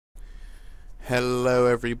Hello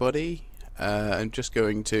everybody, I'm just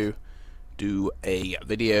going to do a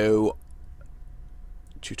video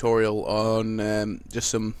tutorial on just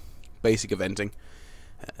some basic eventing,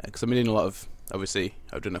 because I've been doing a lot of, obviously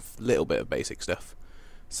I've done a little bit of basic stuff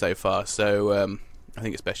so far, so I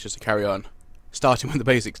think it's best just to carry on starting with the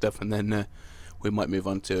basic stuff, and then we might move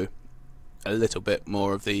on to a little bit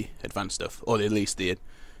more of the advanced stuff, or at least the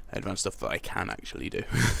advanced stuff that I can actually do.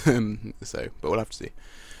 But we'll have to see.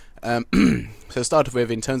 So to start off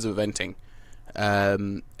with, in terms of eventing,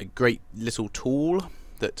 a great little tool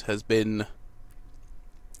that has been, I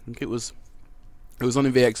think it was on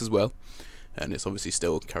in VX as well, and it's obviously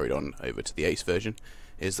still carried on over to the Ace version,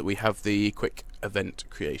 is that we have the quick event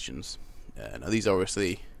creations. Now these are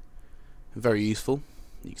obviously very useful.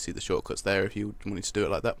 You can see the shortcuts there if you wanted to do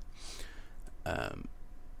it like that.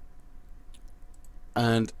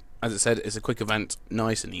 And as it said, it's a quick event,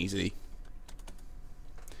 nice and easy.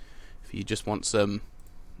 If you just want some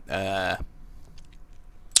want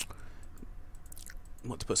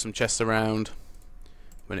to put some chests around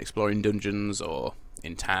when exploring dungeons or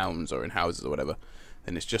in towns or in houses or whatever,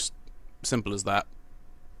 then it's just simple as that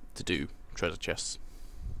to do treasure chests.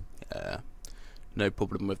 No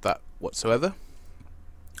problem with that whatsoever.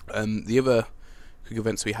 The other quick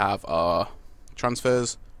events we have are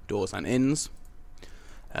transfers, doors and inns.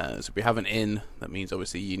 So if we have an inn, that means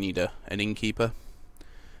obviously you need an innkeeper,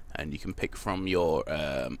 and you can pick from your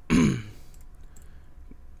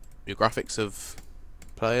your graphics of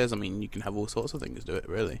players. I mean, you can have all sorts of things do it,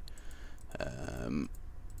 really.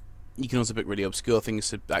 You can also pick really obscure things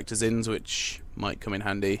to act as inns, which might come in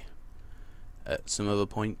handy at some other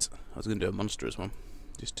point. I was going to do a monster as well,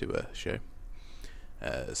 just to show.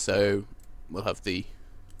 So we'll have the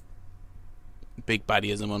big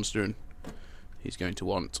baddie as a monster, and he's going to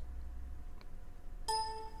want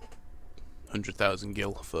 100,000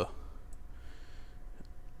 gil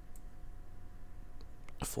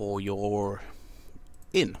for your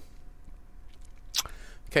inn.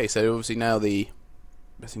 Okay, so obviously now the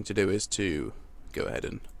best thing to do is to go ahead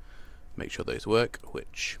and make sure those work,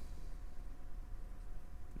 which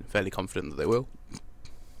I'm fairly confident that they will.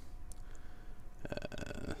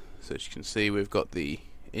 So as you can see, we've got the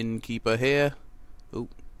innkeeper here.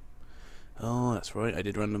 Oh, that's right, I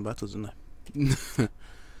did random battles, didn't I?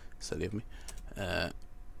 Silly of me.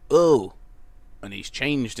 Oh, and he's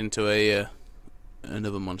changed into a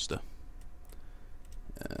another monster.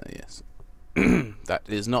 Yes. That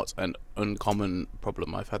is not an uncommon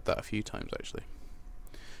problem. I've had that a few times actually.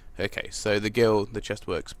 Okay, so the chest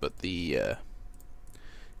works, but the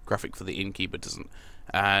graphic for the innkeeper doesn't,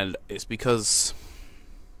 and it's because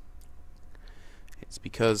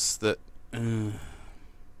that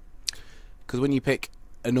because when you pick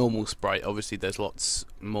a normal sprite, obviously there's lots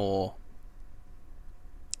more.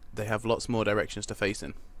 They have lots more directions to face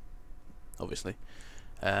in, obviously.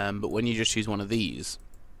 But when you just choose one of these,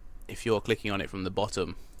 if you're clicking on it from the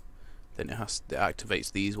bottom, then it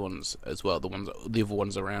activates these ones as well, the other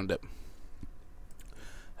ones around it,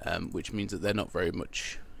 which means that they're not very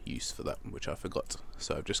much use for that, which I forgot.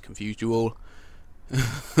 So I've just confused you all.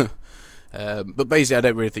 But basically, I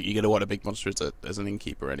don't really think you're going to want a big monster as an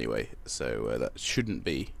innkeeper anyway, so that shouldn't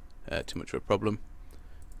be too much of a problem.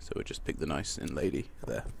 So we'll just pick the nice inn lady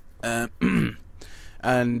there.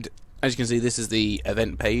 And as you can see, this is the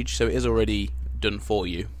event page, so it is already done for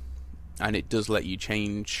you, and it does let you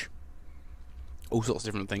change all sorts of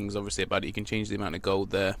different things obviously about it. You can change the amount of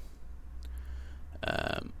gold there,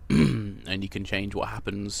 and you can change what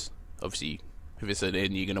happens. Obviously, if it's an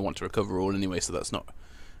inn, you're going to want to recover all anyway, so that's not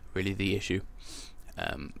really the issue.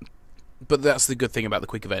 But that's the good thing about the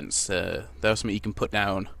quick events. There are something you can put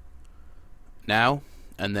down now,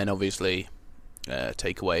 and then obviously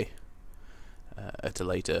take away at a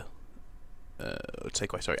later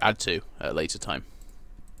add to a later time.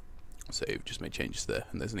 So you've just made changes there,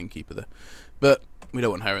 and there's an innkeeper there, but we don't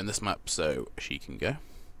want her in this map, so she can go.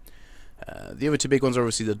 The other two big ones are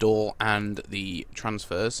obviously the door and the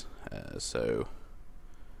transfers. So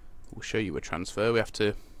we'll show you a transfer.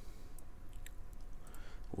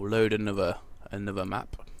 We'll load another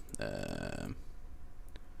map.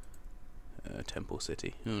 Temple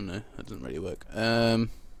City. Oh no, that doesn't really work.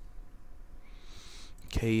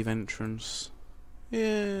 Cave entrance.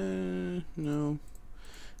 Yeah, no.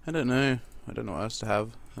 I don't know what else to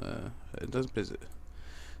have. It doesn't visit.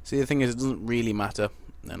 See, the thing is, it doesn't really matter,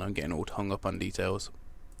 and I'm getting all hung up on details.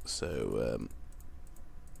 So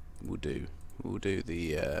we'll do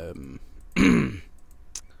the oh,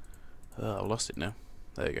 I lost it now.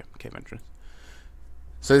 There you go, cave entrance.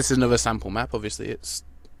 So this is another sample map. Obviously, it's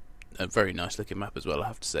a very nice looking map as well, I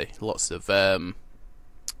have to say. Lots of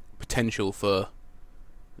potential for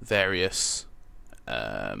various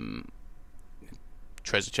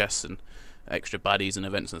treasure chests and extra baddies and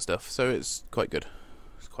events and stuff, so it's quite good.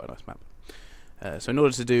 It's quite a nice map. So in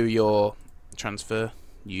order to do your transfer,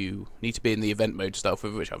 you need to be in the event mode to start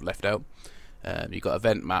with, which I've left out. You've got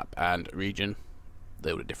event, map, and region.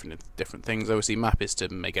 They're all different things. Obviously, map is to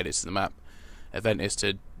make edits to the map. Event is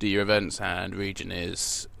to do your events, and region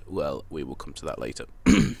is, well, we will come to that later.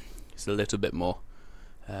 It's a little bit more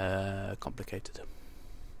complicated.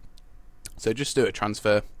 So just do a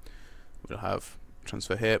transfer. We'll have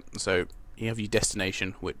transfer here. So you have your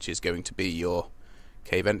destination, which is going to be your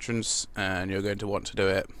cave entrance, and you're going to want to do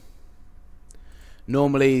it.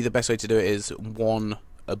 Normally, the best way to do it is one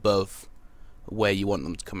above where you want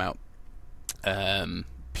them to come out.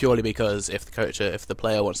 Purely because if the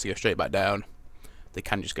player wants to go straight back down, they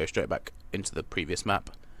can just go straight back into the previous map.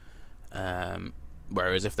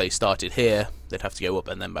 Whereas if they started here, they'd have to go up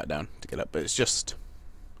and then back down to get up. But it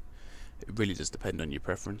really does depend on your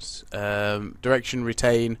preference. Direction,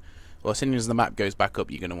 retain. Well, as soon as the map goes back up,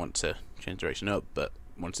 you're going to want to change direction up. But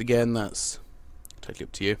once again, that's totally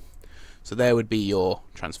up to you. So there would be your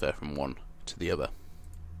transfer from one to the other.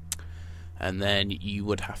 And then you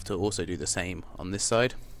would have to also do the same on this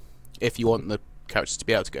side, if you want the characters to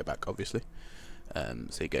be able to go back, obviously.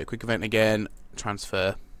 So you go quick event again,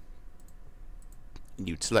 transfer, and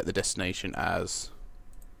you select the destination as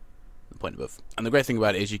the point above. And the great thing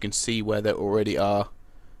about it is you can see where there already are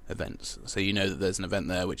events, so you know that there's an event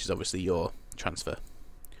there, which is obviously your transfer.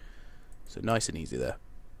 So nice and easy there.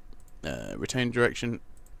 Retain direction.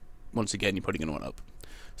 Once again, you're probably going to want up.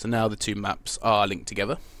 So now the two maps are linked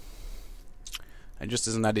together. And just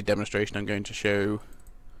as an added demonstration, I'm going to show,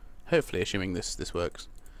 hopefully assuming this works,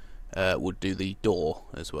 we'll do the door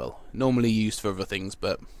as well. Normally used for other things,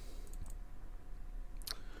 but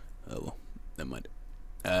oh well, never mind.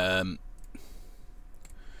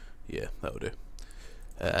 Yeah, that'll do.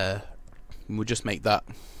 We'll just make that.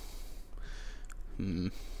 I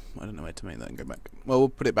don't know where to make that and go back. Well, we'll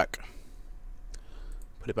put it back.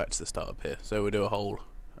 Put it back to the start up here. So we'll do a whole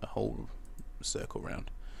circle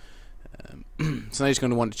round. So now you're just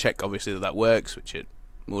going to want to check, obviously, that works, which it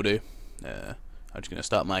will do. I'm just going to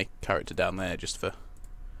start my character down there just for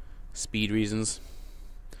speed reasons,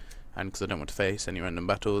 and because I don't want to face any random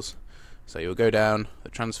battles. So you'll go down. The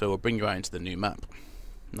transfer will bring you out into the new map.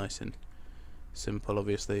 Nice and simple,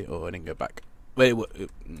 obviously. Oh, I didn't go back. Wait,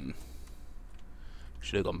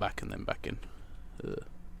 should have gone back and then back in.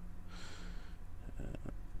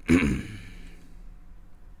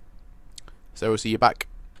 So obviously you're back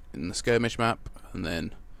in the skirmish map, and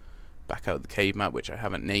then back out the cave map, which I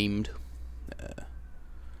haven't named,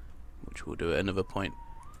 which we'll do at another point,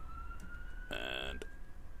 and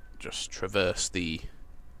just traverse the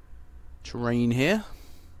terrain here.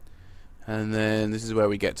 And then this is where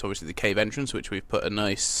we get to obviously the cave entrance, which we've put a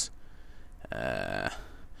nice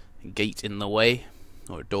gate in the way,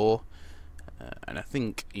 or a door, and I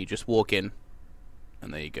think you just walk in,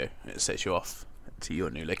 and there you go. It sets you off to your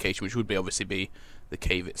new location, which would obviously be the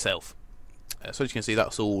cave itself. So as you can see,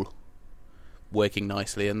 that's all working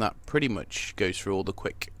nicely, and that pretty much goes through all the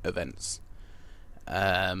quick events.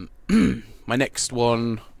 My next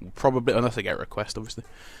one will probably, unless I get a request, obviously,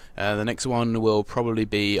 the next one will probably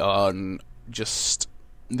be on just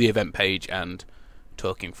the event page and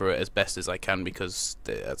talking through it as best as I can, because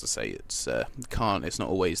as I say, it's not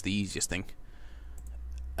always the easiest thing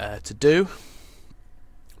to do,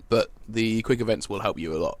 but the quick events will help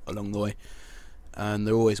you a lot along the way, and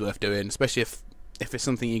they're always worth doing, especially if it's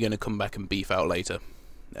something you're going to come back and beef out later.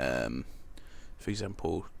 For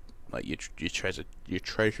example, like your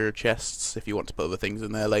treasure chests, if you want to put other things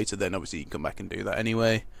in there later, then obviously you can come back and do that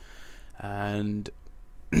anyway. And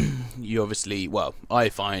you obviously, well, I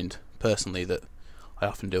find personally that I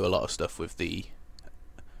often do a lot of stuff with the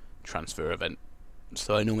transfer event,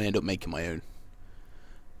 so I normally end up making my own.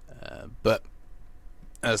 But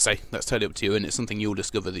as I say, that's totally up to you, and it's something you'll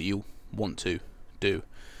discover that you want to do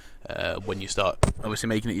when you start obviously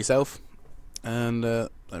making it yourself. And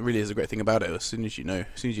that really is a great thing about it. As soon as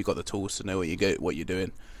you've got the tools to know what you're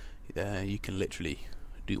doing, you can literally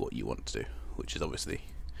do what you want to do, which is obviously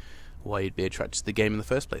why you'd be attracted to the game in the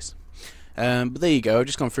first place. But there you go. I've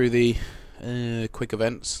just gone through the quick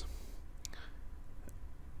events,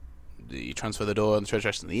 the transfer the door and the treasure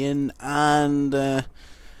chest in the inn, and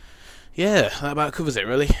yeah, that about covers it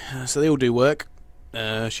really. So they all do work,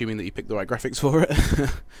 assuming that you pick the right graphics for it.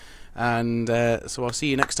 And so I'll see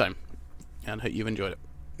you next time, and hope you've enjoyed it.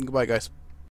 Goodbye, guys.